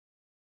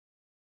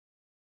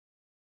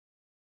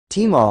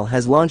Tmall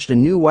has launched a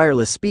new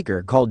wireless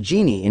speaker called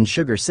Genie in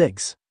Sugar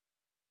 6.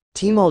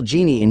 Tmall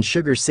Genie in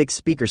Sugar 6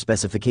 speaker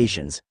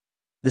specifications.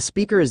 The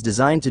speaker is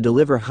designed to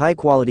deliver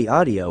high-quality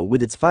audio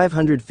with its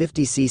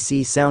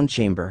 550cc sound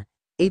chamber,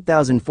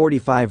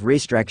 8045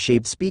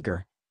 racetrack-shaped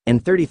speaker,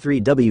 and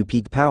 33W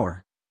peak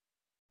power.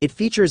 It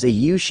features a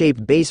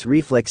U-shaped bass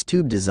reflex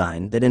tube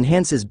design that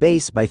enhances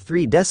bass by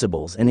 3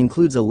 decibels and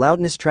includes a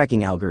loudness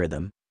tracking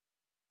algorithm.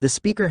 The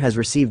speaker has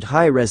received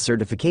high-res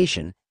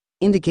certification,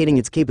 indicating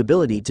its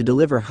capability to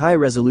deliver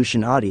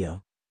high-resolution audio.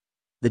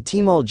 The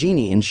Tmall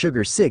Genie in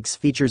Sugar 6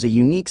 features a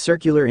unique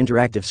circular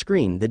interactive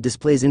screen that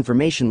displays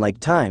information like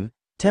time,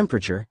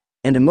 temperature,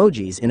 and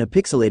emojis in a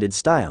pixelated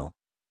style.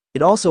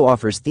 It also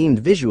offers themed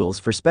visuals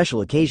for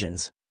special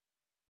occasions.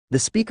 The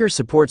speaker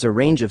supports a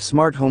range of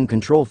smart home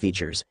control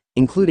features,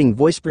 including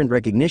voice print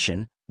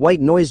recognition,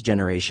 white noise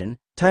generation,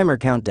 timer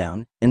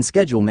countdown, and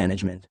schedule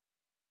management.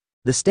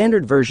 The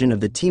standard version of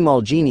the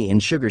Tmall Genie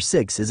in Sugar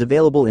 6 is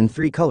available in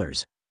 3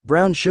 colors: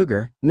 brown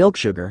sugar, milk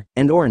sugar,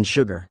 and orange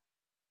sugar.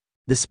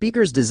 The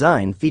speaker's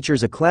design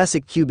features a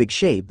classic cubic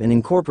shape and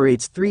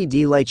incorporates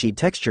 3D lychee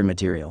texture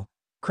material,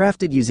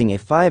 crafted using a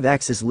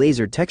 5-axis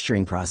laser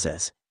texturing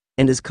process,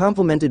 and is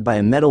complemented by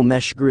a metal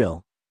mesh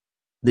grille.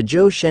 The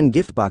Zhou Shen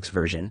giftbox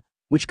version,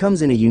 which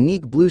comes in a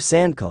unique blue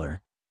sand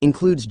color,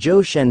 includes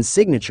Zhou Shen's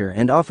signature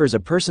and offers a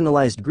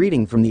personalized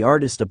greeting from the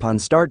artist upon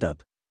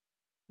startup.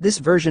 This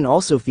version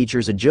also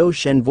features a Zhou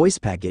Shen voice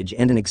package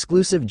and an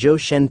exclusive Zhou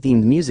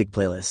Shen-themed music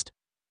playlist.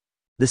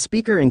 The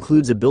speaker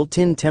includes a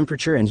built-in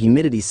temperature and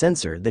humidity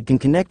sensor that can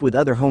connect with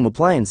other home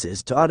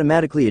appliances to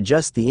automatically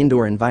adjust the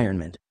indoor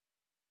environment.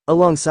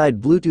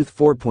 Alongside Bluetooth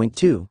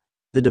 4.2,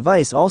 the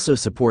device also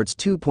supports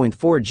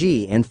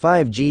 2.4G and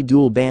 5G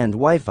dual-band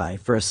Wi-Fi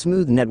for a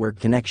smooth network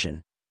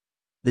connection.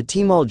 The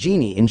Tmall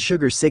Genie in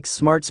Sugar 6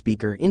 smart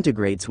speaker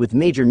integrates with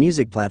major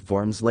music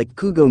platforms like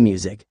Kugo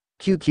Music,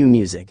 QQ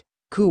Music,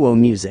 Kuwo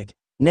Music,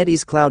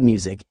 NetEase Cloud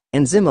Music,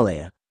 and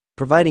Ximalaya,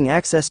 providing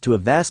access to a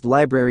vast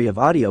library of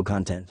audio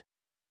content.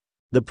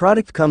 The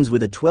product comes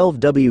with a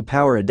 12W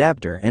power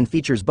adapter and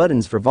features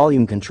buttons for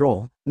volume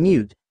control,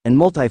 mute, and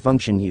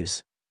multifunction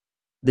use.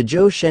 The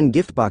Zhou Shen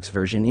giftbox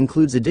version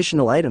includes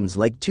additional items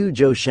like 2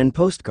 Zhou Shen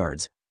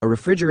postcards, a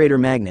refrigerator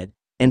magnet,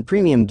 and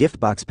premium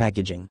giftbox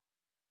packaging.